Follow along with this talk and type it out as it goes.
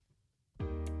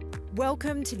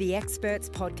Welcome to the Experts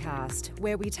Podcast,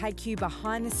 where we take you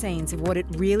behind the scenes of what it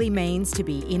really means to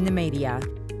be in the media.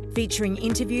 Featuring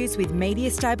interviews with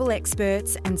media stable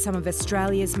experts and some of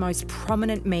Australia's most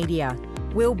prominent media.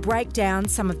 We'll break down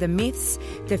some of the myths,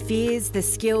 the fears, the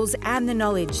skills and the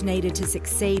knowledge needed to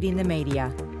succeed in the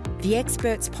media. The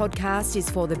Experts Podcast is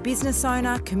for the business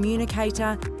owner,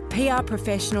 communicator, PR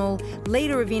professional,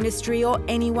 leader of industry or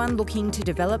anyone looking to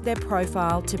develop their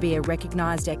profile to be a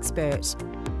recognised expert.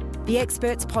 The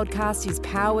Experts Podcast is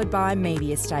powered by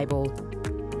Media Stable.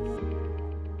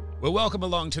 Well, welcome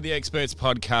along to the Experts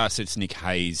Podcast. It's Nick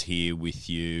Hayes here with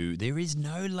you. There is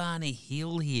no Lana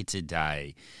Hill here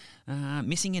today.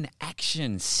 Missing in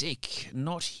action, sick,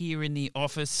 not here in the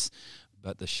office,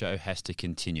 but the show has to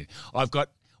continue.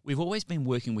 We've always been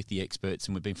working with the experts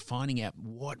and we've been finding out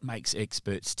what makes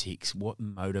experts tick, what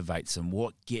motivates them,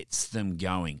 what gets them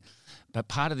going. But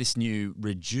part of this new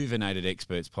Rejuvenated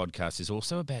Experts podcast is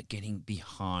also about getting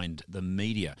behind the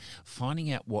media,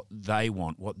 finding out what they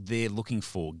want, what they're looking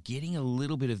for, getting a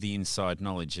little bit of the inside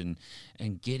knowledge and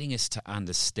getting us to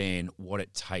understand what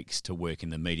it takes to work in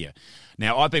the media.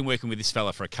 Now, I've been working with this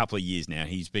fella for a couple of years now.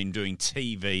 He's been doing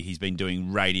TV, he's been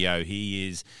doing radio.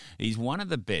 He's one of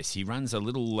the best. He runs a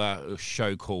little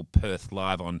show called Perth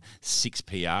Live on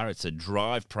 6PR. It's a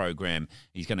drive program.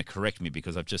 He's going to correct me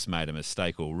because I've just made a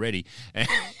mistake already.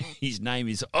 His name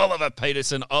is Oliver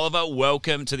Peterson. Oliver,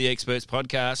 welcome to the Experts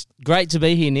Podcast. Great to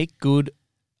be here, Nick. Good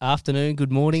afternoon,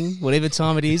 good morning, whatever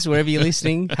time it is, wherever you're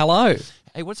listening. Hello.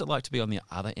 Hey, what's it like to be on the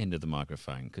other end of the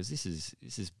microphone? Because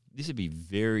this would be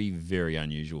very, very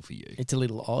unusual for you. It's a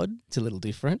little odd. It's a little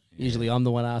different. Yeah. Usually I'm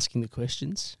the one asking the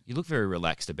questions. You look very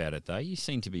relaxed about it, though. You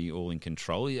seem to be all in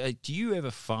control. Do you ever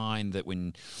find that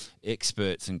when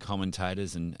experts and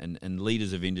commentators and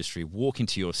leaders of industry walk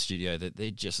into your studio that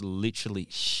they're just literally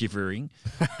shivering?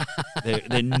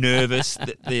 they're nervous.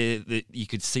 That you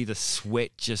could see the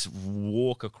sweat just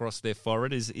walk across their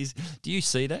forehead. Do you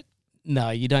see that?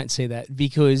 No, you don't see that,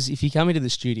 because if you come into the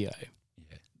studio,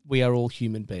 we are all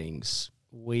human beings.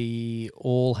 We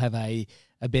all have a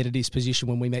better disposition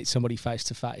when we meet somebody face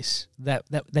to face. That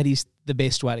is the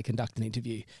best way to conduct an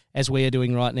interview, as we are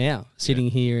doing right now,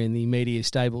 sitting here in the Media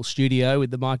Stable studio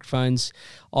with the microphones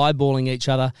eyeballing each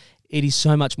other. It is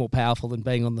so much more powerful than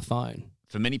being on the phone.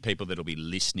 For many people that will be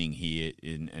listening here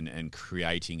and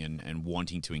creating and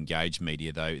wanting to engage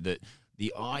media, though,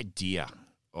 the idea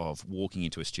of walking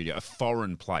into a studio, a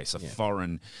foreign place,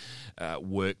 foreign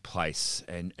workplace,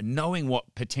 and knowing what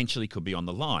potentially could be on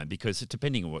the line, because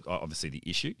depending on what, obviously the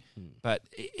issue, but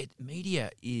media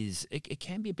it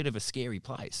can be a bit of a scary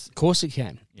place. Of course it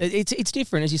can. Yeah. It's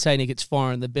different, as you say, Nick. It's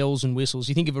foreign, the bells and whistles.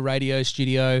 You think of a radio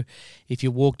studio. If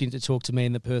you walked in to talk to me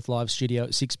in the Perth Live studio at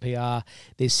 6PR,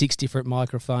 there's 6 different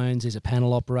microphones, there's a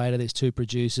panel operator, there's 2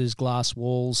 producers, glass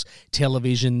walls,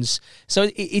 televisions.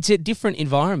 So it's a different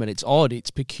environment. It's odd,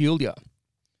 it's peculiar.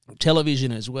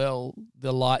 Television as well,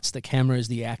 the lights, the cameras,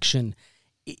 the action,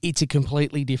 it's a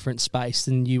completely different space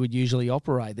than you would usually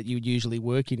operate, that you would usually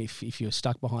work in if you're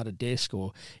stuck behind a desk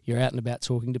or you're out and about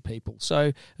talking to people.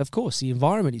 So, of course, the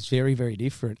environment is very, very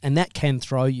different, and that can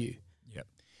throw you. Yep.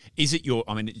 Is it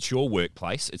it's your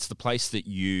workplace. It's the place that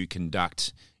you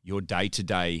conduct your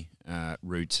day-to-day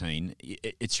routine.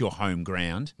 It's your home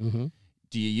ground. Mm-hmm.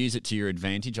 Do you use it to your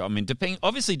advantage? I mean,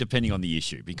 depending on the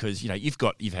issue, because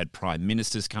you've had prime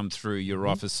ministers come through your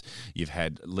office, you've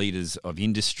had leaders of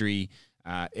industry,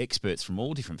 experts from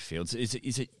all different fields. Is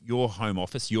it your home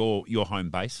office, your home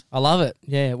base? I love it.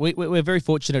 Yeah, we're very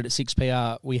fortunate at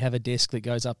 6PR. We have a desk that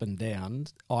goes up and down.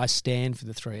 I stand for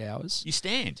the 3 hours. You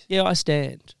stand? Yeah, I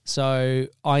stand. So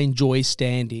I enjoy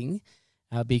standing.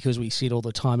 Because we sit all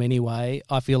the time anyway,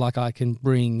 I feel like I can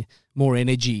bring more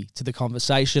energy to the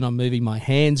conversation. I'm moving my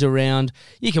hands around.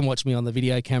 You can watch me on the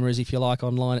video cameras if you like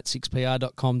online at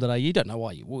 6pr.com.au. You don't know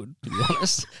why you would, to be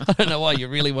honest. I don't know why you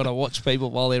really want to watch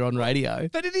people while they're on radio.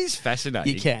 But it is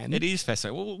fascinating. You can. It is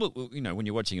fascinating. Well, look, when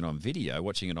you're watching it on video,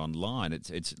 watching it online,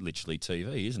 it's literally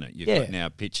TV, isn't it? You've got now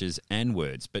pictures and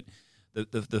words. But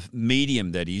the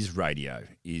medium that is radio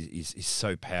is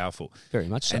so powerful. Very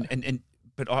much so.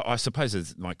 But I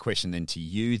suppose my question then to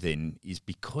you then is,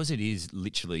 because it is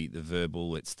literally the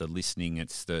verbal, it's the listening,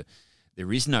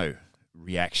 there is no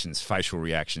reactions, facial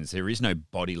reactions, there is no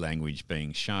body language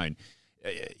being shown.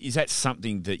 Is that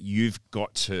something that you've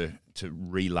got to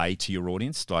relay to your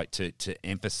audience, like to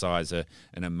emphasise an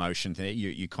emotion there?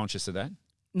 You conscious of that?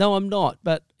 No, I'm not,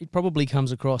 but it probably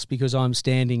comes across because I'm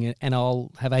standing and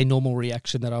I'll have a normal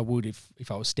reaction that I would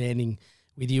if I was standing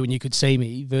with you and you could see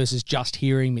me, versus just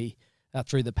hearing me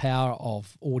through the power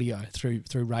of audio, through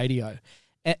radio.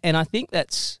 And I think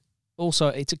that's also,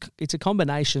 it's a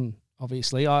combination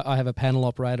obviously. I have a panel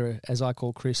operator, as I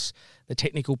call Chris, the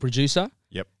technical producer.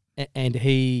 Yep. And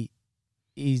he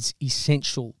is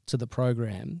essential to the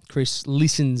program. Chris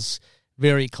listens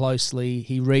very closely.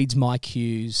 He reads my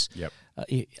cues. Yep.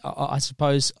 I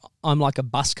suppose I'm like a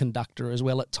bus conductor as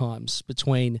well at times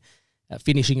between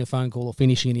finishing a phone call or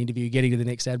finishing an interview, getting to the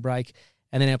next ad break,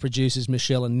 and then our producers,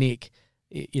 Michelle and Nick,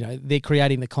 they're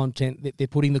creating the content, they're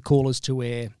putting the callers to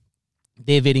air,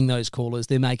 they're vetting those callers,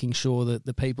 they're making sure that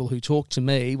the people who talk to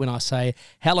me when I say,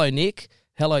 hello, Nick,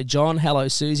 hello, John, hello,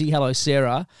 Susie, hello,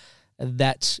 Sarah,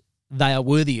 that they are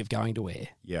worthy of going to air.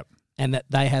 Yep. And that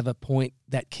they have a point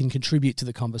that can contribute to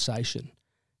the conversation.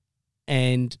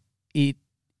 And it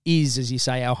is, as you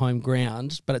say, our home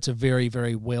ground, but it's a very,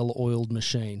 very well-oiled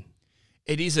machine.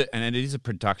 It is a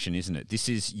production, isn't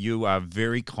it? You are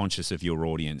very conscious of your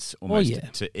audience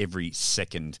almost to every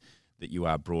second that you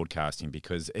are broadcasting,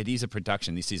 because it is a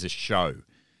production. This is a show.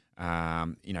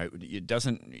 It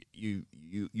doesn't. You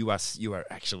are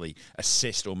actually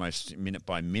assessed almost minute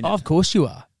by minute. Oh, of course you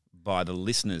are. By the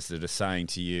listeners that are saying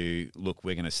to you, look,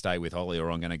 we're going to stay with Ollie,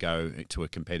 or I'm going to go to a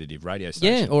competitive radio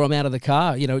station. Yeah, or I'm out of the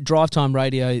car. Drive time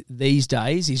radio these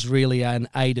days is really an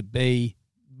A to B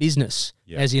business,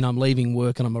 as in I'm leaving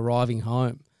work and I'm arriving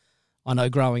home. I know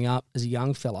growing up as a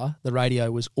young fella, the radio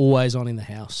was always on in the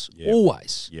house,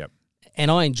 always. Yep.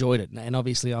 And I enjoyed it. And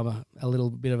obviously I'm a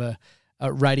little bit of a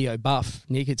radio buff,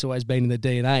 Nick. It's always been in the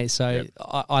DNA. So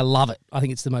I love it. I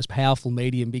think it's the most powerful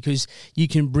medium because you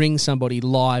can bring somebody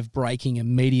live, breaking,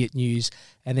 immediate news,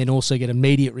 and then also get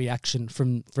immediate reaction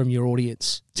from your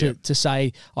audience to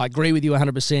say, I agree with you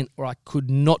 100%, or I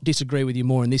could not disagree with you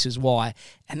more, and this is why.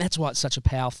 And that's why it's such a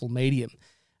powerful medium.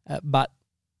 But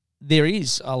there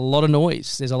is a lot of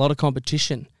noise. There's a lot of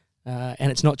competition.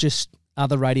 And it's not just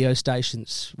other radio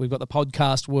stations. We've got the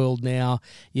podcast world now.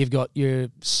 You've got your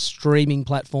streaming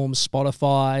platforms,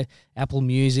 Spotify, Apple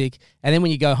Music. And then when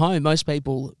you go home, most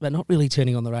people are not really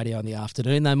turning on the radio in the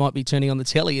afternoon. They might be turning on the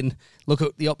telly and look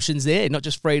at the options there, not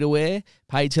just free to air,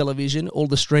 paid television, all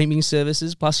the streaming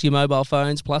services, plus your mobile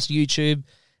phones, plus YouTube.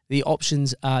 The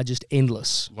options are just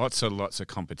endless. Lots of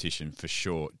competition for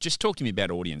sure. Just talk to me about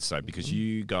audience though, because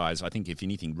you guys, I think if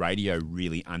anything, radio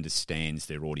really understands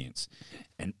their audience.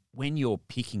 And when you're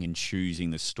picking and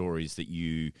choosing the stories that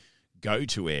you go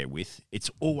to air with, it's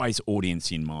always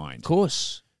audience in mind. Of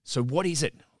course. So what is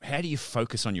it? How do you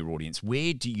focus on your audience?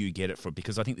 Where do you get it from?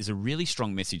 Because I think there's a really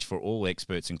strong message for all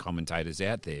experts and commentators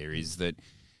out there is that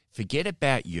forget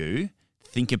about you,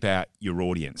 think about your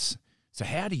audience. So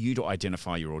how do you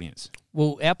identify your audience?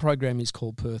 Well, our program is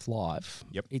called Perth Live.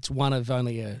 Yep. It's one of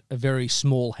only a very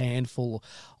small handful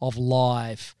of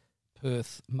live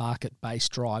Perth market-based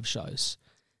drive shows.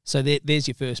 So there's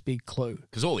your first big clue.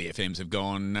 Because all the FMs have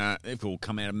gone, they've all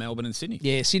come out of Melbourne and Sydney.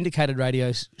 Yeah, syndicated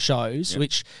radio shows,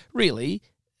 which really,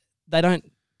 they don't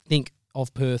think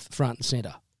of Perth front and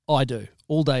centre. I do,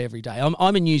 all day, every day.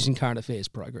 I'm a news and current affairs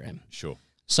program. Sure.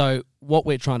 So what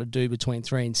we're trying to do between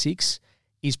 3 and 6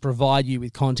 is provide you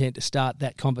with content to start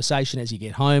that conversation as you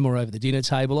get home or over the dinner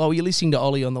table. Oh, you're listening to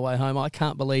Ollie on the way home. I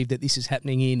can't believe that this is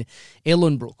happening in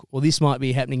Ellenbrook, or this might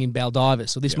be happening in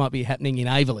Baldivis, or this might be happening in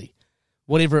Averley,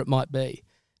 whatever it might be.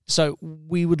 So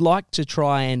we would like to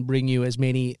try and bring you as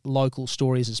many local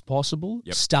stories as possible,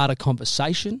 start a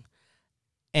conversation,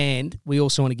 and we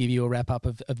also want to give you a wrap-up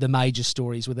of the major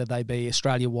stories, whether they be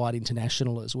Australia-wide,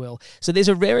 international as well. So there's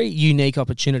a very unique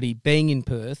opportunity being in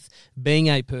Perth, being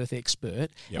a Perth expert,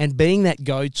 and being that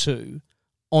go-to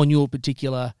on your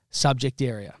particular subject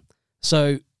area.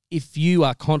 So if you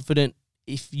are confident,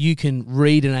 if you can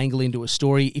read an angle into a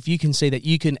story, if you can see that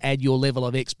you can add your level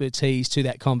of expertise to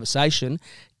that conversation,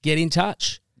 get in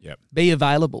touch. Be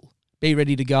available. Be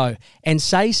ready to go. And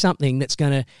say something that's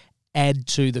going to add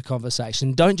to the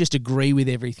conversation. Don't just agree with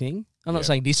everything. I'm not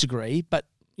saying disagree, but,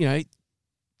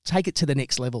 take it to the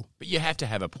next level. But you have to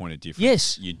have a point of difference.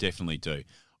 Yes. You definitely do.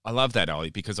 I love that, Ollie,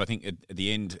 because I think at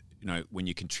the end, when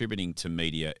you're contributing to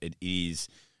media, it is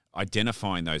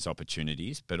identifying those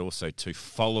opportunities, but also to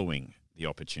following the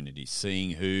opportunities,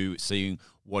 seeing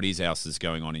what else is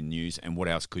going on in news and what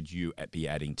else could you be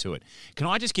adding to it. Can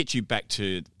I just get you back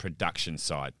to the production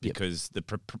side? Because the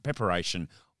preparation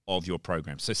of your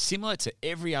program. So similar to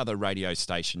every other radio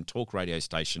station, talk radio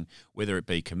station, whether it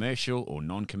be commercial or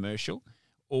non-commercial,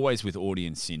 always with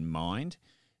audience in mind.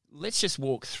 Let's just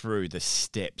walk through the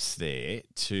steps there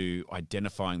to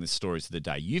identifying the stories of the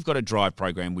day. You've got a drive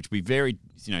program, which will be very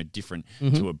different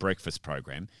to a breakfast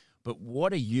program. but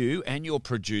what are you and your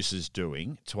producers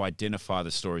doing to identify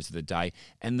the stories of the day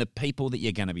and the people that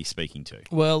you're going to be speaking to?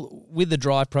 Well, with the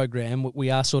Drive program, we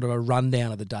are sort of a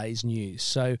rundown of the day's news.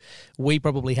 So we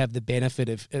probably have the benefit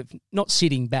of not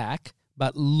sitting back,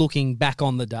 but looking back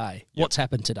on the day. Yep. What's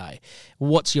happened today?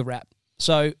 What's your wrap?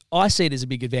 So I see it as a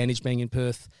big advantage being in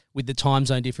Perth with the time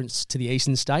zone difference to the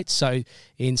eastern states. So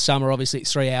in summer, obviously,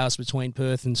 it's 3 hours between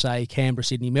Perth and, say, Canberra,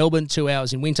 Sydney, Melbourne, 2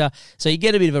 hours in winter. So you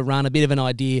get a bit of a run, a bit of an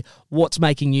idea what's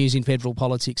making news in federal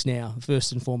politics now,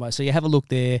 first and foremost. So you have a look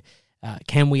there.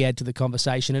 Can we add to the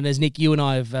conversation? And as Nick, you and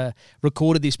I have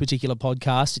recorded this particular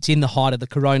podcast, it's in the height of the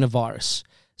coronavirus.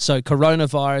 So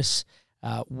coronavirus...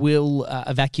 will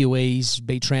evacuees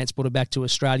be transported back to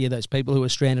Australia? Those people who are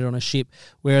stranded on a ship,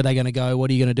 where are they going to go? What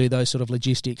are you going to do? Those sort of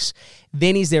logistics.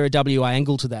 Then is there a WA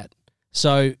angle to that?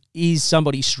 So is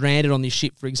somebody stranded on this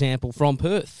ship, for example, from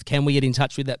Perth? Can we get in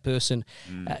touch with that person?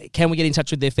 Can we get in touch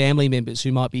with their family members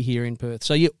who might be here in Perth?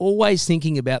 So you're always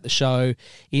thinking about the show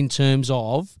in terms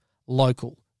of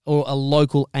local, or a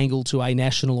local angle to a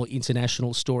national or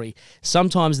international story.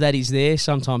 Sometimes that is there,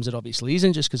 sometimes it obviously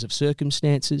isn't, just because of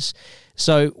circumstances.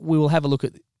 So we will have a look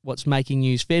at what's making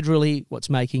news federally,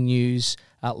 what's making news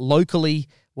locally,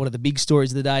 what are the big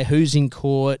stories of the day, who's in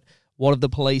court, what have the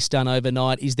police done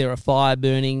overnight, is there a fire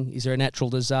burning, is there a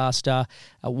natural disaster,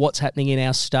 what's happening in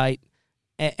our state,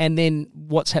 and then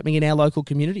what's happening in our local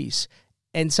communities.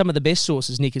 And some of the best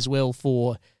sources, Nick, as well,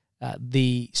 for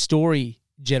the story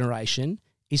generation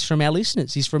is from our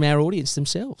listeners, is from our audience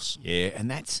themselves. Yeah,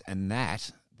 and that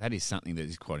is something that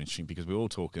is quite interesting, because we're all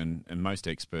talking, and most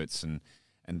experts and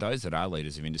those that are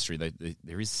leaders of industry,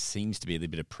 seems to be a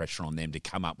little bit of pressure on them to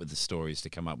come up with the stories, to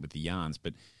come up with the yarns.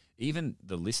 But even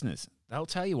the listeners, they'll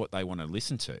tell you what they want to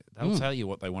listen to. They'll tell you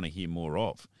what they want to hear more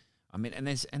of. I mean, and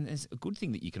there's a good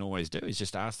thing that you can always do is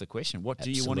just ask the question, what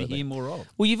do you want to hear more of?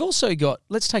 Well, you've also got,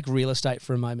 let's take real estate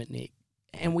for a moment, Nick,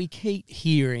 and we keep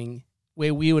hearing,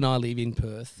 where you and I live in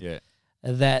Perth,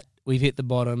 that we've hit the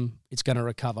bottom, it's going to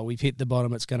recover. We've hit the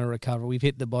bottom, it's going to recover. We've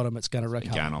hit the bottom, it's going to recover.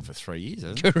 It's been going on for 3 years,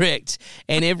 hasn't it? Correct.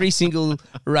 And every single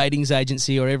ratings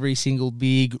agency or every single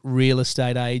big real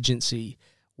estate agency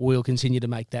will continue to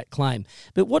make that claim.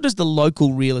 But what does the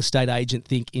local real estate agent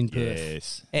think in Perth?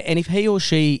 Yes. And if he or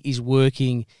she is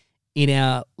working in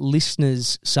our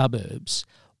listeners' suburbs,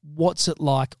 what's it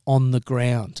like on the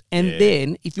ground? And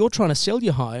then if you're trying to sell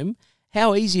your home,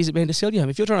 how easy has it been to sell your home?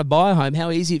 If you're trying to buy a home,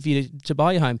 how easy is it for you to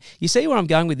buy your home? You see where I'm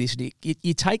going with this, Nick?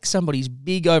 You take somebody's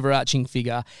big overarching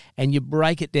figure and you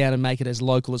break it down and make it as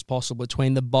local as possible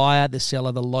between the buyer, the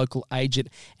seller, the local agent,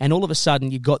 and all of a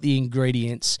sudden you've got the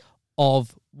ingredients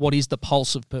of what is the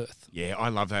pulse of Perth. Yeah, I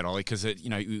love that, Ollie, because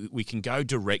we can go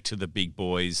direct to the big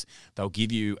boys. They'll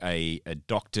give you a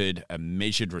doctored, a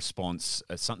measured response,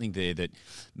 something there that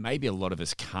maybe a lot of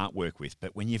us can't work with.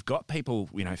 But when you've got people,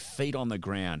 feet on the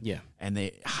ground, and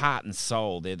their heart and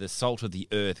soul, they're the salt of the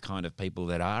earth kind of people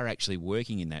that are actually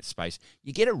working in that space,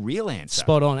 you get a real answer.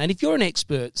 Spot on. And if you're an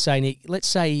expert, say, Nick, let's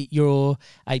say you're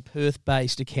a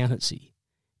Perth-based accountancy,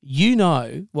 you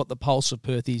know what the pulse of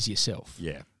Perth is yourself.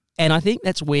 Yeah. And I think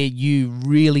that's where you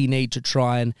really need to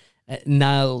try and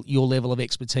nail your level of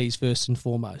expertise first and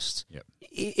foremost. Yep.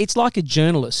 It's like a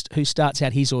journalist who starts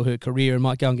out his or her career and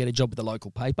might go and get a job with the local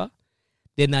paper.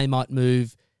 Then they might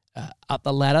move up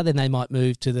the ladder. Then they might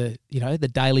move to the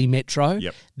Daily Metro.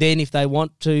 Yep. Then if they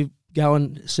want to go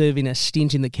and serve in a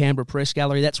stint in the Canberra Press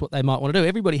Gallery, that's what they might want to do.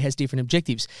 Everybody has different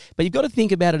objectives. But you've got to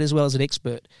think about it as well as an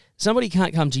expert. Somebody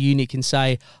can't come to you, Nick, and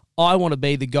say, I want to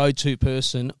be the go-to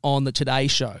person on the Today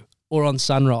Show or on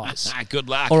Sunrise. Good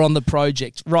luck. Or on The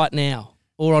Project right now.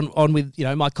 Or on with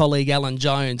my colleague Alan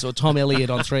Jones or Tom Elliott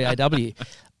on 3AW.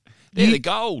 They're the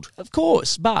gold. Of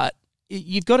course, but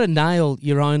you've got to nail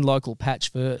your own local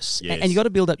patch first. Yes. And you've got to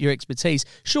build up your expertise.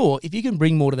 Sure, if you can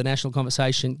bring more to the national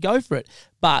conversation, go for it.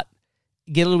 But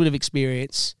get a little bit of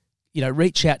experience.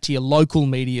 Reach out to your local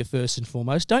media first and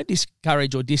foremost. Don't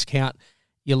discourage or discount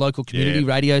your local community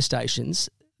radio stations.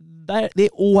 They're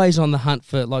always on the hunt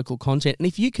for local content. And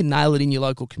if you can nail it in your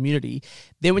local community,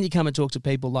 then when you come and talk to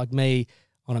people like me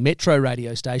on a metro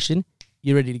radio station,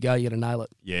 you're ready to go, you're going to nail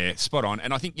it. Yeah, spot on.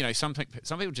 And I think, some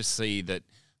people just see that,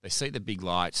 they see the big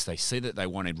lights, they see that they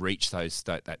want to reach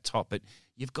that top, but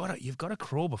you've got to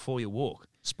crawl before you walk.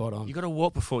 Spot on. You've got to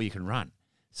walk before you can run.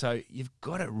 So you've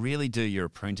got to really do your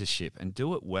apprenticeship and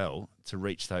do it well to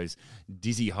reach those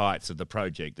dizzy heights of The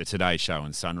Project, the Today Show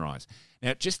and Sunrise.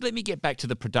 Now, just let me get back to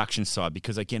the production side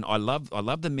because, again, I love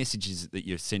the messages that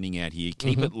you're sending out here.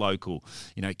 Keep it local,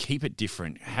 keep it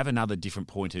different, have another different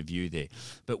point of view there.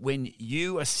 But when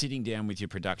you are sitting down with your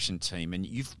production team and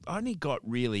you've only got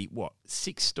really,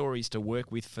 6 stories to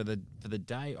work with for the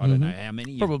day? I don't know how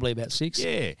many. Probably about 6.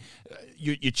 Yeah.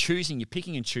 You're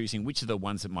picking and choosing which are the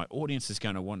ones that my audience is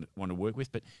going to want to work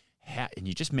with. But how, and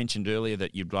you just mentioned earlier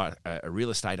that you'd like a real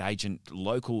estate agent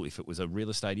local if it was a real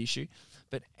estate issue.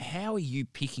 But how are you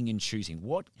picking and choosing?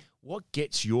 What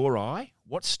gets your eye?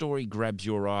 What story grabs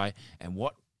your eye? And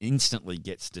what instantly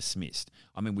gets dismissed?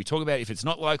 I mean, we talk about if it's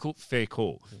not local, fair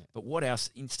call. Yeah. But what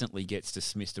else instantly gets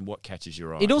dismissed and what catches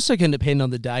your eye? It also can depend on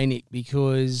the day, Nick,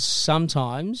 because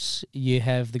sometimes you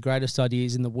have the greatest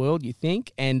ideas in the world, you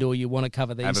think, or you want to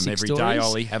cover these 6 stories. Have them every day,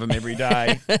 Ollie. Have them every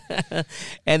day.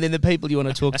 And then the people you want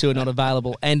to talk to are not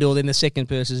available, or then the second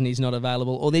person is not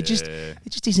available, or there just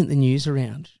isn't the news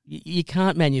around. You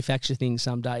can't manufacture things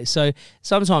some days. So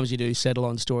sometimes you do settle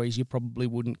on stories you probably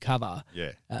wouldn't cover.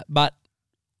 Yeah. But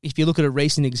if you look at a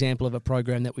recent example of a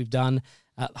program that we've done,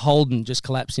 Holden just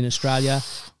collapsed in Australia,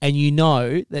 and you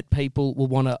know that people will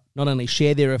want to not only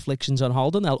share their reflections on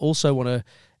Holden, they'll also want to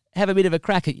have a bit of a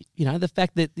crack at, the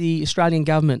fact that the Australian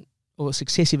government or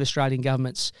successive Australian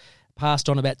governments passed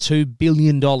on about $2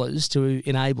 billion to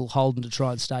enable Holden to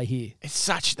try and stay here.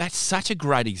 That's such a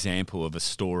great example of a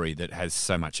story that has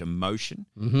so much emotion,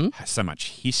 has so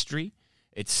much history.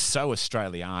 It's so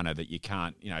Australiana that you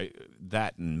can't,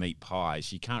 that and meat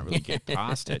pies, you can't really get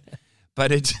past it.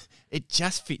 But it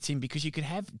just fits in because you could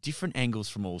have different angles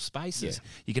from all spaces. Yeah.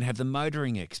 You can have the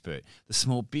motoring expert, the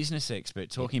small business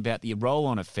expert talking about the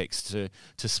roll-on effects to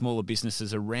smaller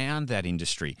businesses around that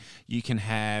industry. You can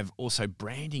have also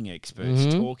branding experts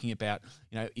talking about,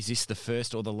 is this the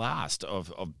first or the last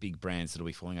of big brands that will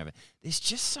be falling over? There's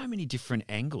just so many different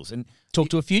angles. And talk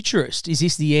to a futurist. Is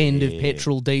this the end of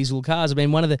petrol, diesel cars? I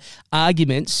mean, one of the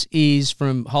arguments is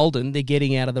from Holden, they're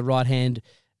getting out of the right-hand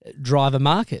driver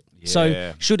market. Yeah.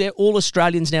 So should all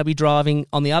Australians now be driving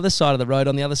on the other side of the road,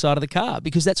 on the other side of the car?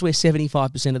 Because that's where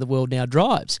 75% of the world now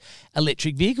drives.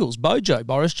 Electric vehicles.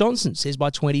 Boris Johnson says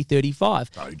by 2035,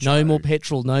 no more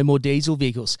petrol, no more diesel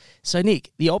vehicles. So,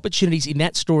 Nick, the opportunities in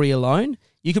that story alone,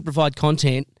 you could provide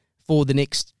content for the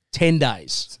next 10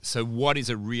 days. So what is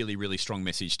a really, really strong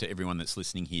message to everyone that's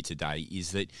listening here today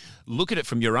is that look at it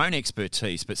from your own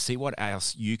expertise, but see what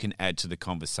else you can add to the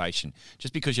conversation.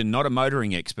 Just because you're not a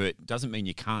motoring expert doesn't mean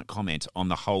you can't comment on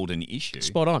the Holden issue.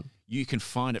 Spot on. You can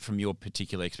find it from your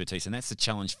particular expertise, and that's the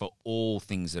challenge for all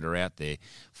things that are out there.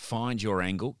 Find your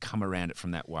angle, come around it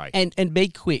from that way. And be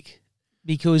quick,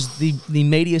 because the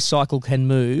media cycle can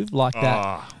move like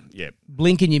that. Yep.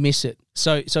 Blink and you miss it.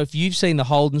 So if you've seen the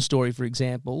Holden story, for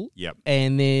example,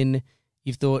 and then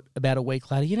you've thought about a week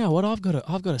later, you know what, I've got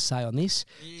to say on this.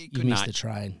 You've missed the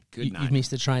train. You've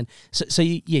missed the train. So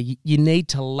you need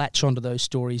to latch onto those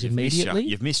stories immediately.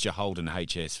 You've missed your Holden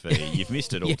HSV. You've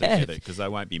missed it altogether because they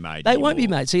won't be made anymore. Won't be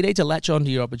made. So you need to latch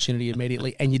onto your opportunity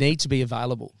immediately, and you need to be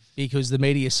available because the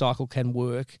media cycle can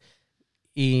work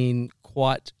in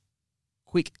quite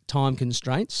quick time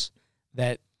constraints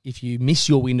that if you miss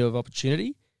your window of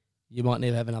opportunity, you might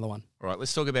never have another one. All right,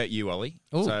 let's talk about you, Ollie.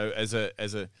 Ooh. So as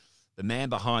the man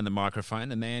behind the microphone,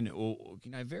 the man,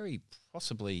 very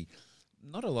possibly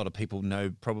not a lot of people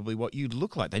know probably what you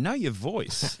look like. They know your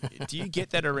voice. Do you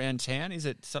get that around town? Is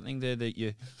it something there that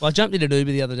you... Well, I jumped in an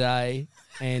Uber the other day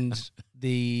and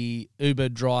the Uber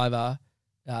driver,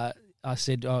 I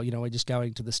said, we're just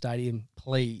going to the stadium,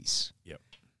 please. Yep.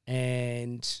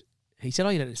 And he said,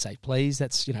 you don't have to say please.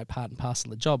 That's, part and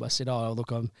parcel of the job. I said,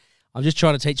 look, I'm just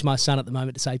trying to teach my son at the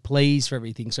moment to say please for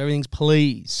everything. So everything's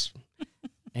please.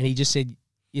 And he just said,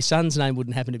 your son's name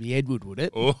wouldn't happen to be Edward, would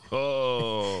it?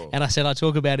 Oh. And I said, I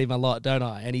talk about him a lot, don't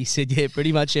I? And he said, yeah,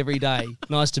 pretty much every day.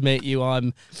 Nice to meet you.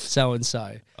 I'm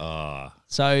so-and-so.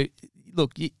 So,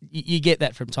 look, you get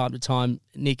that from time to time,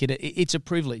 Nick. And it's a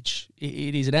privilege.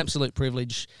 It is an absolute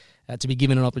privilege to be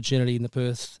given an opportunity in the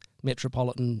Perth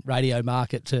metropolitan radio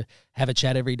market to have a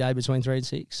chat every day between 3 and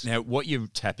 6. Now, what you're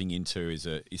tapping into is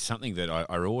something that I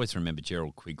always remember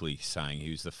Gerald Quigley saying. He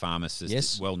was the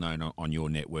pharmacist, well known on your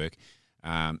network,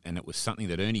 and it was something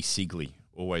that Ernie Sigley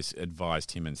always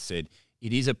advised him and said,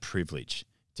 it is a privilege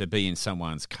to be in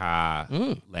someone's car,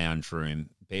 lounge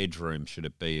room, bedroom, should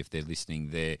it be if they're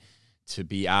listening there, to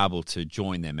be able to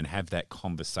join them and have that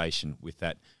conversation with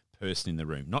that person in the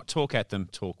room. Not talk at them,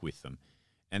 talk with them.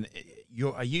 And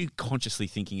are you consciously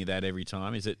thinking of that every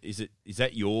time? Is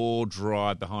that your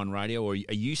drive behind radio, or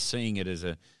are you seeing it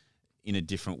in a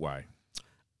different way?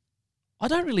 I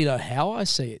don't really know how I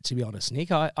see it, to be honest,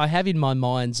 Nick. I have in my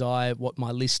mind's eye what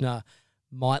my listener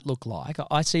might look like.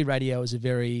 I see radio as a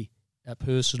very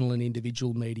personal and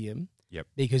individual medium. Yep.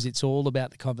 Because it's all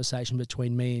about the conversation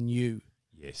between me and you.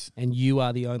 Yes. And you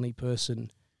are the only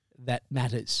person that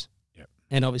matters. Yep.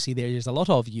 And obviously there is a lot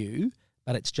of you,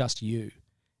 but it's just you.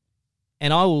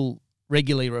 And I will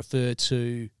regularly refer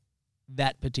to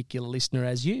that particular listener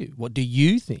as you. What do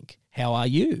you think? How are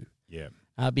you? Yeah.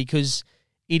 Because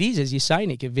it is, as you say,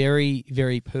 Nick, a very,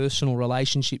 very personal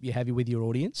relationship you have with your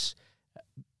audience.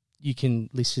 You can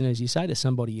listen, as you say, to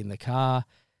somebody in the car,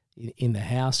 in the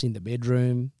house, in the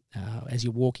bedroom, as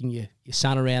you're walking your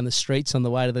son around the streets on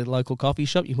the way to the local coffee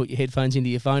shop. You put your headphones into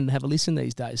your phone and have a listen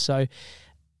these days. So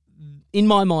in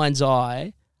my mind's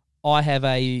eye, I have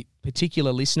a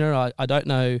particular listener. I don't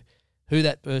know who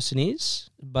that person is,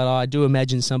 but I do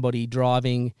imagine somebody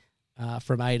driving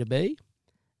from A to B,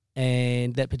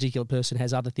 and that particular person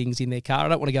has other things in their car. I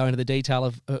don't want to go into the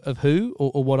detail of who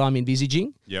or what I'm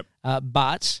envisaging. Yep.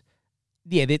 But,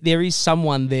 yeah, there is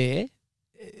someone there,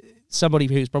 somebody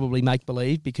who's probably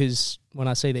make-believe, because when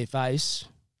I see their face,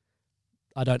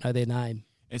 I don't know their name.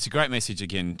 It's a great message,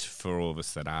 again, for all of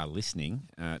us that are listening,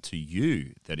 to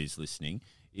you that is listening,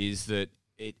 is that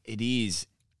it is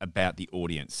about the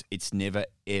audience. It's never,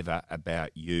 ever about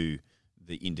you,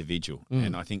 the individual.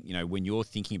 And I think, when you're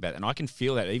thinking about it, and I can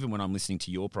feel that even when I'm listening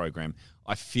to your program,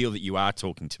 I feel that you are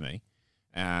talking to me.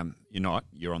 You're not.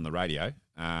 You're on the radio.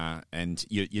 And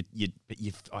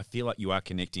I feel like you are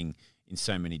connecting in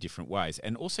so many different ways.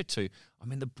 And also, too,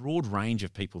 the broad range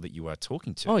of people that you are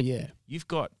talking to. Oh, yeah. You've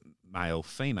got male,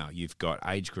 female. You've got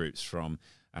age groups from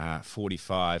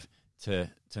 45 to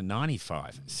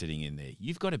 95 sitting in there.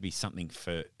 You've got to be something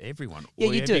for everyone. Yeah,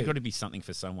 or you do. You've got to be something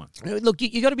for someone. Look,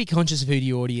 you got to be conscious of who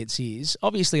your audience is.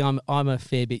 Obviously, I'm a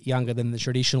fair bit younger than the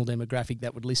traditional demographic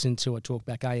that would listen to a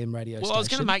talkback AM radio station. Well, I was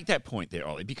going to make that point there,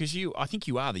 Ollie, because I think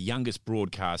you are the youngest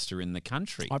broadcaster in the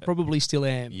country. I probably still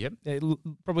am. Yep.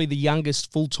 Probably the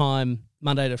youngest full-time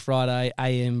Monday to Friday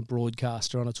AM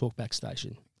broadcaster on a talkback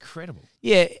station. Incredible.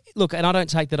 Yeah, look, and I don't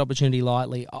take that opportunity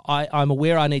lightly. I'm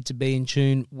aware I need to be in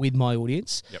tune with my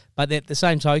audience, but at the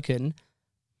same token,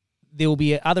 there will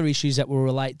be other issues that will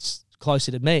relate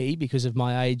closer to me because of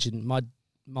my age and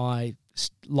my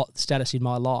status in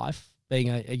my life, being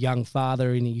a young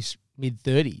father in his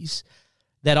mid-30s,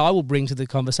 that I will bring to the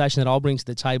conversation, that I'll bring to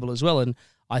the table as well. And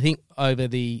I think over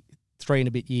the 3 and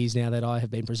a bit years now that I have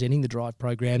been presenting the Drive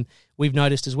program, we've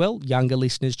noticed as well younger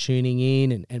listeners tuning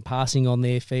in and passing on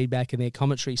their feedback and their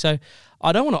commentary. So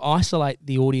I don't want to isolate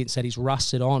the audience that is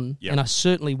rusted on, and I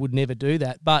certainly would never do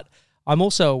that. But I'm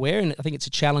also aware, and I think it's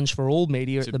a challenge for all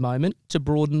media at the moment, to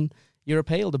broaden your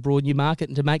appeal, to broaden your market,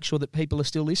 and to make sure that people are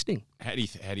still listening. How do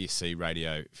you see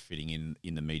radio fitting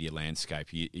in the media landscape?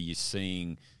 Are you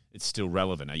seeing it's still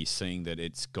relevant? Are you seeing that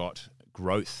it's got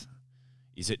growth?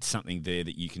 Is it something there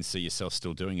that you can see yourself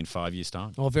still doing in 5 years'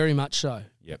 time? Oh, very much so.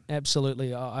 Yep.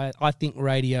 Absolutely. I think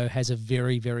radio has a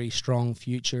very, very strong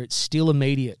future. It's still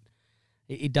immediate.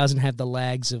 It doesn't have the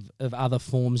lags of other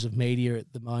forms of media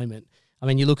at the moment.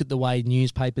 You look at the way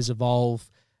newspapers evolve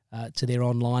to their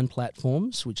online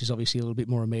platforms, which is obviously a little bit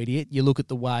more immediate. You look at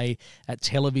the way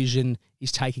television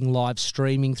is taking live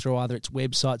streaming through either its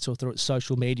websites or through its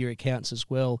social media accounts as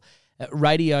well.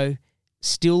 Radio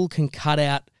still can cut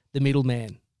out the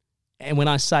middleman. And when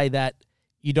I say that,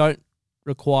 you don't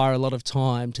require a lot of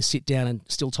time to sit down and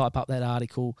still type up that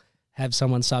article, have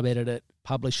someone sub-edit it,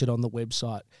 publish it on the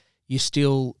website. You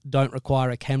still don't require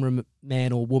a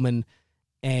cameraman or woman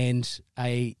and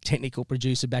a technical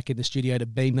producer back in the studio to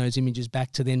beam those images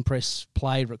back to then press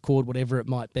play, record, whatever it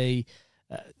might be,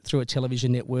 through a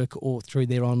television network or through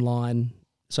their online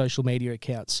social media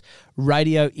accounts.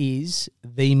 Radio is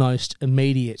the most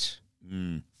immediate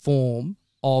form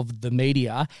of the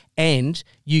media, and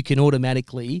you can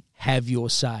automatically have your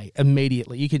say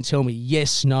immediately. You can tell me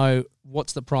yes, no,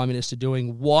 what's the Prime Minister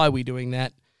doing, why are we doing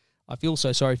that? I feel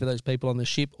so sorry for those people on the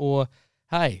ship, or,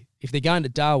 hey, if they're going to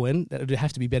Darwin, that would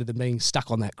have to be better than being stuck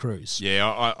on that cruise. Yeah,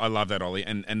 I love that, Ollie,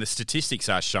 and the statistics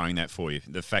are showing that for you.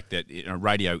 The fact that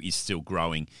radio is still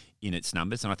growing in its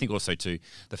numbers, and I think also too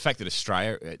the fact that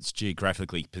Australia, it's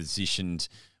geographically positioned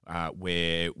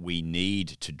where we need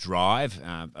to drive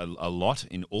a lot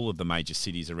in all of the major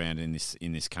cities around in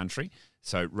this country.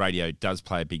 So radio does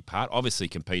play a big part, obviously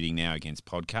competing now against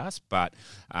podcasts, but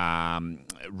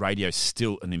radio is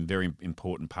still a very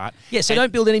important part. Yeah, so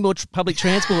don't build any more public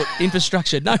transport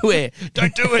infrastructure. Nowhere.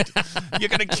 Don't do it. You're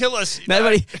going to kill us.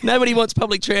 Nobody wants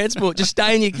public transport. Just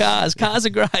stay in your cars. Cars are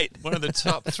great. One of the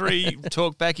top 3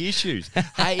 talkback issues.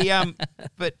 Hey,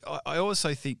 but I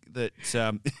also think that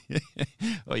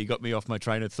you got me off my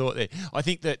train of thought there. I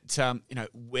think that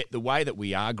the way that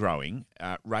we are growing,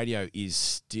 radio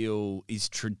is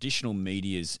traditional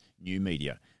media's new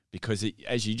media because,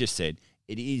 as you just said,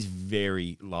 it is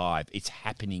very live. It's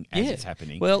happening as it's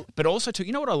happening. Well, but also too,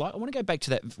 you know what I like? I want to go back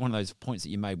to that one of those points that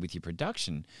you made with your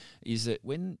production is that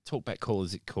when talkback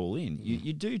callers call in,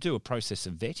 you do a process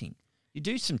of vetting. You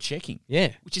do some checking.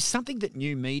 Yeah. Which is something that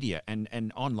new media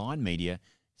and online media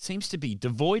seems to be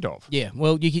devoid of. Yeah,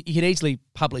 well, you could easily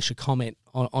publish a comment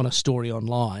on a story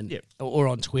online or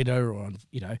on Twitter or on,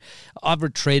 I've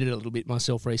retreated a little bit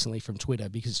myself recently from Twitter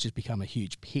because it's just become a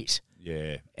huge pit.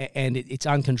 Yeah. And it's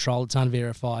uncontrolled, it's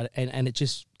unverified, and it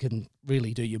just can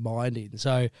really do your mind in.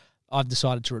 So I've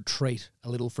decided to retreat a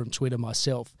little from Twitter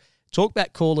myself.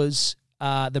 Talkback callers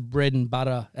are the bread and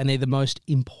butter, and they're the most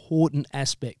important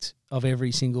aspect of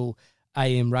every single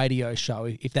AM radio show,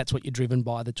 if that's what you're driven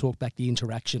by, the talkback, the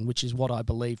interaction, which is what I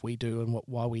believe we do and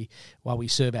why we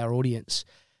serve our audience.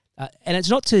 And it's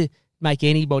not to make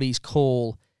anybody's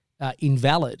call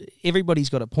invalid. Everybody's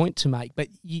got a point to make, but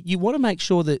you want to make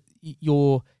sure that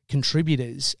your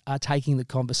contributors are taking the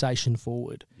conversation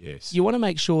forward. Yes. You want to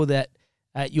make sure that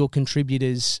your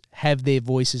contributors have their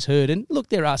voices heard. And look,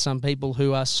 there are some people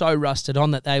who are so rusted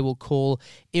on that they will call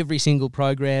every single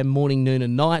program, morning, noon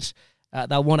and night.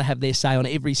 They'll want to have their say on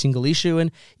every single issue.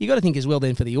 And you got to think as well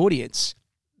then for the audience,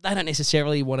 they don't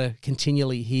necessarily want to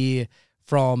continually hear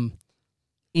from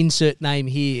insert name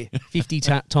here 50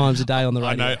 times a day on the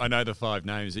radio. I know the 5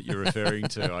 names that you're referring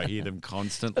to. I hear them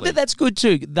constantly. But that's good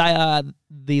too. They are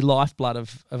the lifeblood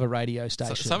of a radio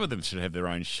station. So some of them should have their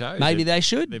own show. Maybe they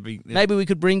should. Maybe we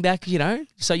could bring back,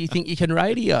 So You Think You Can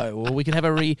Radio, or we could have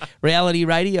a reality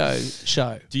radio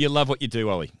show. Do you love what you do,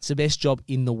 Ollie? It's the best job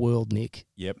in the world, Nick.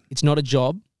 Yep. It's not a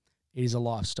job. It is a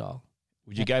lifestyle.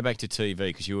 Would you go back to TV?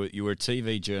 Because you were a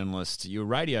TV journalist. You were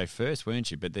radio first,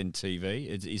 weren't you? But then TV.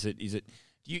 Is it?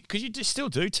 Because you still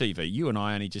do TV. You and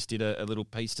I only just did a little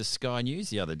piece to Sky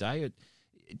News the other day.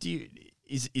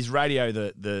 Is radio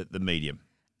the medium?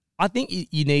 I think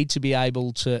you need to be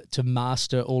able to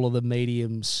master all of the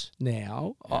mediums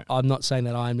now. Yeah. I'm not saying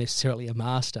that I am necessarily a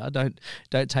master.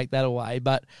 Don't take that away.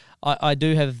 But I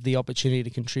do have the opportunity to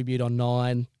contribute on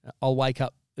 9. I'll wake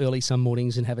up early some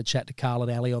mornings and have a chat to Carl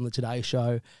and Ali on the Today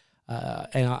Show.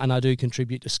 And I do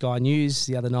contribute to Sky News.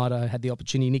 The other night I had the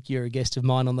opportunity, Nick, you're a guest of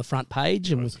mine on the front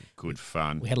page. And it was good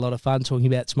fun. We had a lot of fun talking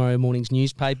about tomorrow morning's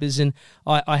newspapers. And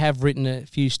I have written a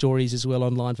few stories as well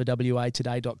online for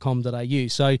watoday.com.au.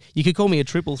 So you could call me a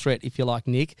triple threat if you like,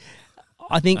 Nick.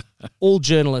 I think all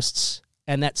journalists,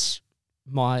 and that's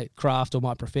my craft or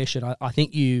my profession, I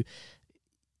think you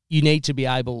need to be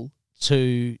able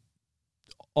to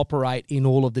operate in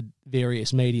all of the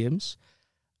various mediums.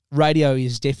 Radio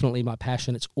is definitely my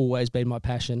passion. It's always been my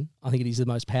passion. I think it is the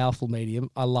most powerful medium.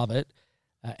 I love it.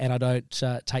 And I don't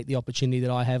take the opportunity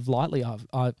that I have lightly.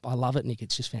 I love it, Nick.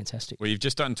 It's just fantastic. Well, you've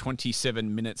just done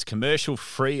 27 minutes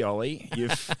commercial-free, Ollie.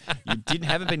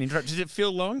 Haven't been interrupted. Did it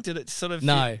feel long? Did it sort of...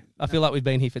 No. I feel like we've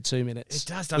been here for 2 minutes. It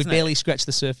does, doesn't it? We barely scratched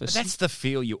the surface. But that's the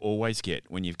feel you always get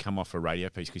when you've come off a radio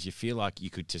piece because you feel like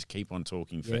you could just keep on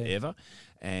talking forever.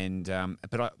 Yeah. And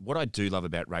what I do love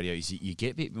about radio is you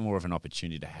get a bit more of an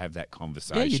opportunity to have that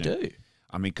conversation. Yeah, you do.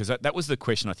 I mean, because that was the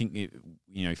question. I think,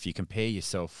 if you compare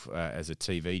yourself as a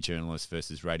TV journalist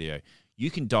versus radio,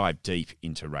 you can dive deep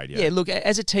into radio. Yeah, look,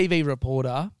 as a TV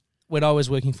reporter, when I was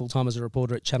working full-time as a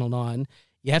reporter at Channel 9,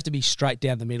 you have to be straight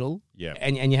down the middle. Yeah.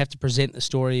 And you have to present the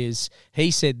story as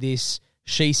he said this,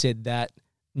 she said that,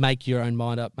 make your own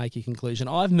mind up, make your conclusion.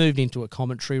 I've moved into a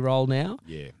commentary role now.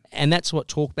 Yeah. And that's what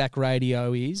talkback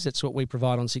radio is. That's what we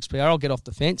provide on 6PR. I'll get off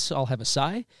the fence. I'll have a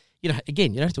say.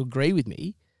 Again, you don't have to agree with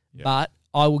me, but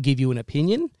I will give you an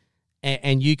opinion,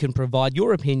 and you can provide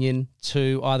your opinion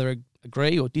to either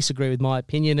agree or disagree with my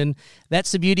opinion, and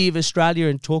that's the beauty of Australia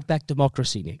and talkback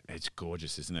democracy, Nick. It's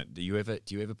gorgeous, isn't it? Do you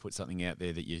ever put something out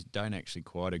there that you don't actually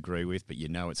quite agree with, but you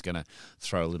know it's going to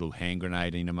throw a little hand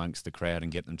grenade in amongst the crowd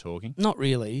and get them talking? Not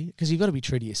really, because you've got to be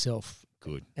true to yourself.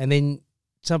 Good. And then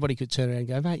somebody could turn around and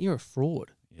go, mate, you're a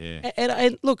fraud. Yeah.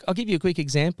 And look, I'll give you a quick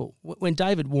example. When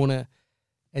David Warner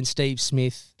and Steve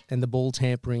Smith and the ball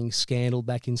tampering scandal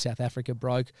back in South Africa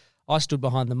broke, I stood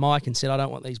behind the mic and said, I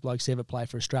don't want these blokes to ever play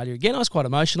for Australia again. I was quite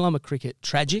emotional. I'm a cricket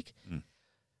tragic. Mm.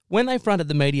 When they fronted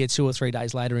the media 2 or 3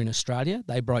 days later in Australia,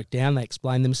 they broke down, they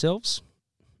explained themselves.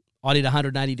 I did a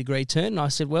 180-degree turn, and I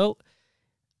said, well,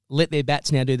 let their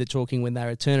bats now do the talking when they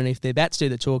return, and if their bats do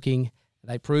the talking,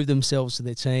 they prove themselves to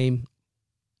their team,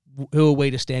 who are we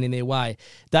to stand in their way?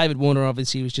 David Warner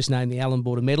obviously was just named the Allen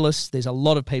Border medalist. There's a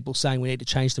lot of people saying we need to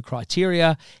change the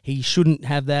criteria. He shouldn't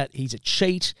have that. He's a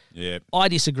cheat. Yep. I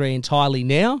disagree entirely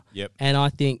now. Yep. And I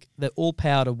think that all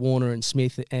power to Warner and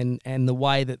Smith and the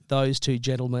way that those two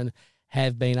gentlemen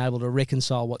have been able to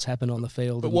reconcile what's happened on the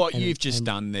field. But what you've just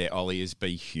done there, Ollie, is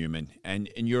be human, and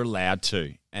you're allowed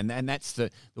to. And that's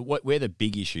where the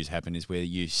big issues happen, is where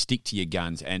you stick to your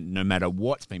guns, and no matter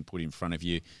what's been put in front of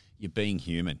you, you're being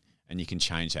human, and you can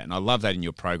change that. And I love that in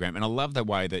your program, and I love the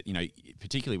way that,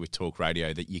 particularly with talk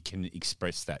radio, that you can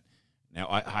express that. Now,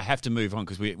 I have to move on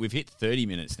because we've hit 30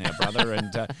 minutes now, brother,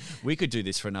 and we could do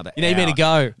this for another hour. You need me to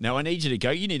go. No, I need you to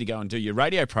go. You need to go and do your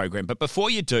radio program. But before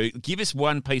you do, give us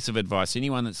one piece of advice.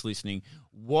 Anyone that's listening,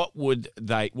 what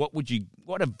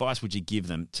advice would you give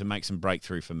them to make some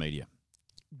breakthrough for media?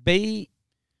 Be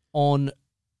on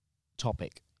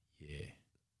topic. Yeah.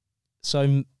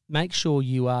 So make sure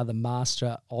you are the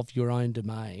master of your own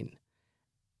domain.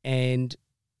 And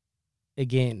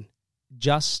again,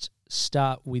 just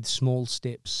start with small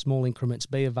steps, small increments,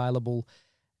 be available,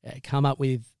 come up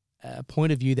with a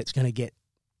point of view that's going to get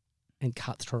and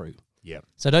cut through. Yeah.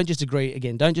 So don't just agree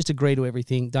to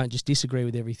everything, don't just disagree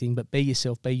with everything, but be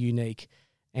yourself, be unique.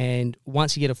 And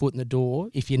once you get a foot in the door,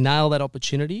 if you nail that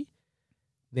opportunity,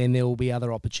 then there will be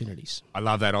other opportunities. I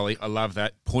love that, Ollie. I love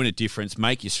that. Point of difference.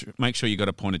 Make sure you got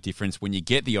a point of difference. When you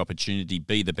get the opportunity,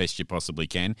 be the best you possibly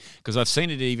can. Because I've seen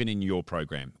it even in your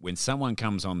program. When someone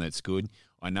comes on that's good,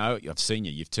 I know, I've seen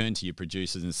you. You've turned to your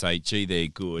producers and say, gee, they're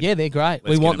good. Yeah, they're great.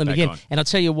 We want them again. And I'll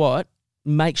tell you what,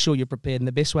 make sure you're prepared. And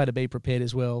the best way to be prepared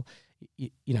as well,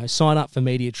 sign up for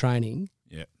media training.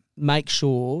 Yeah. Make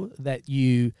sure that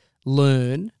you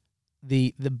learn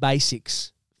the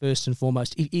basics first and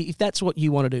foremost. If that's what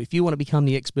you want to do, if you want to become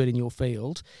the expert in your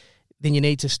field, then you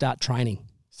need to start training.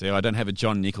 See, I don't have a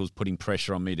John Nichols putting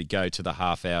pressure on me to go to the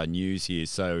half-hour news here,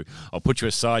 so I'll put you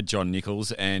aside, John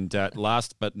Nichols. And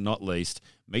last but not least,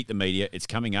 Meet the Media. It's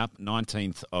coming up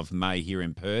 19th of May here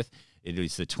in Perth. It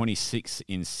is the 26th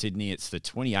in Sydney. It's the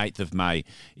 28th of May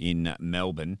in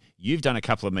Melbourne. You've done a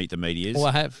couple of Meet the Medias. Oh,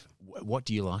 I have. What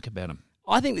do you like about them?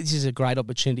 I think this is a great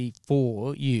opportunity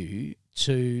for you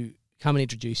to come and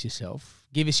introduce yourself,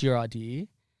 give us your idea,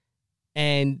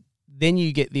 and then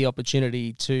you get the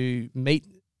opportunity to meet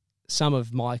some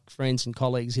of my friends and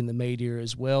colleagues in the media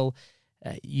as well.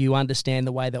 You understand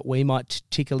the way that we might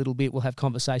tick a little bit. We'll have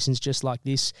conversations just like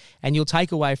this, and you'll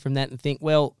take away from that and think,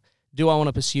 well, do I want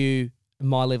to pursue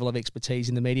my level of expertise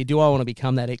in the media? Do I want to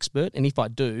become that expert? And if I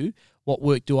do, what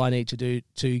work do I need to do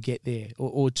to get there,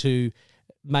 or to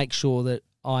make sure that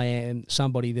I am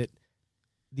somebody that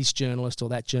this journalist or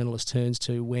that journalist turns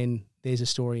to when there's a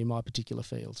story in my particular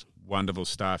field? Wonderful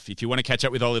stuff. If you want to catch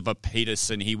up with Oliver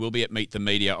Peterson, he will be at Meet the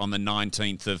Media on the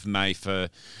 19th of May for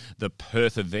the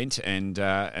Perth event, and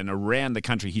around the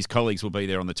country. His colleagues will be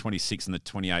there on the 26th and the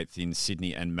 28th in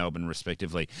Sydney and Melbourne,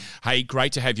 respectively. Hey,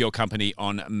 great to have your company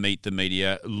on Meet the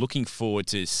Media. Looking forward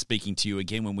to speaking to you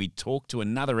again when we talk to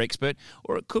another expert,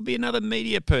 or it could be another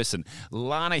media person.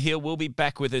 Lana Hill will be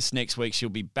back with us next week. She'll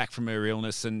be back from her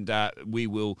illness, and we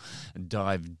will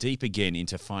dive deep again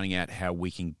into finding out how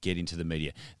we can get into the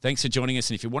media. Thanks for joining us,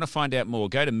 and if you want to find out more,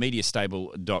 go to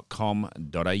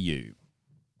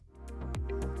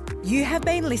mediastable.com.au. You have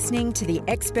been listening to the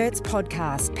Experts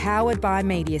Podcast powered by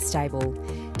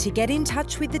MediaStable. To get in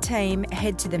touch with the team,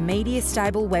 head to the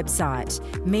MediaStable website,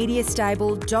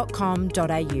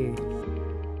 mediastable.com.au.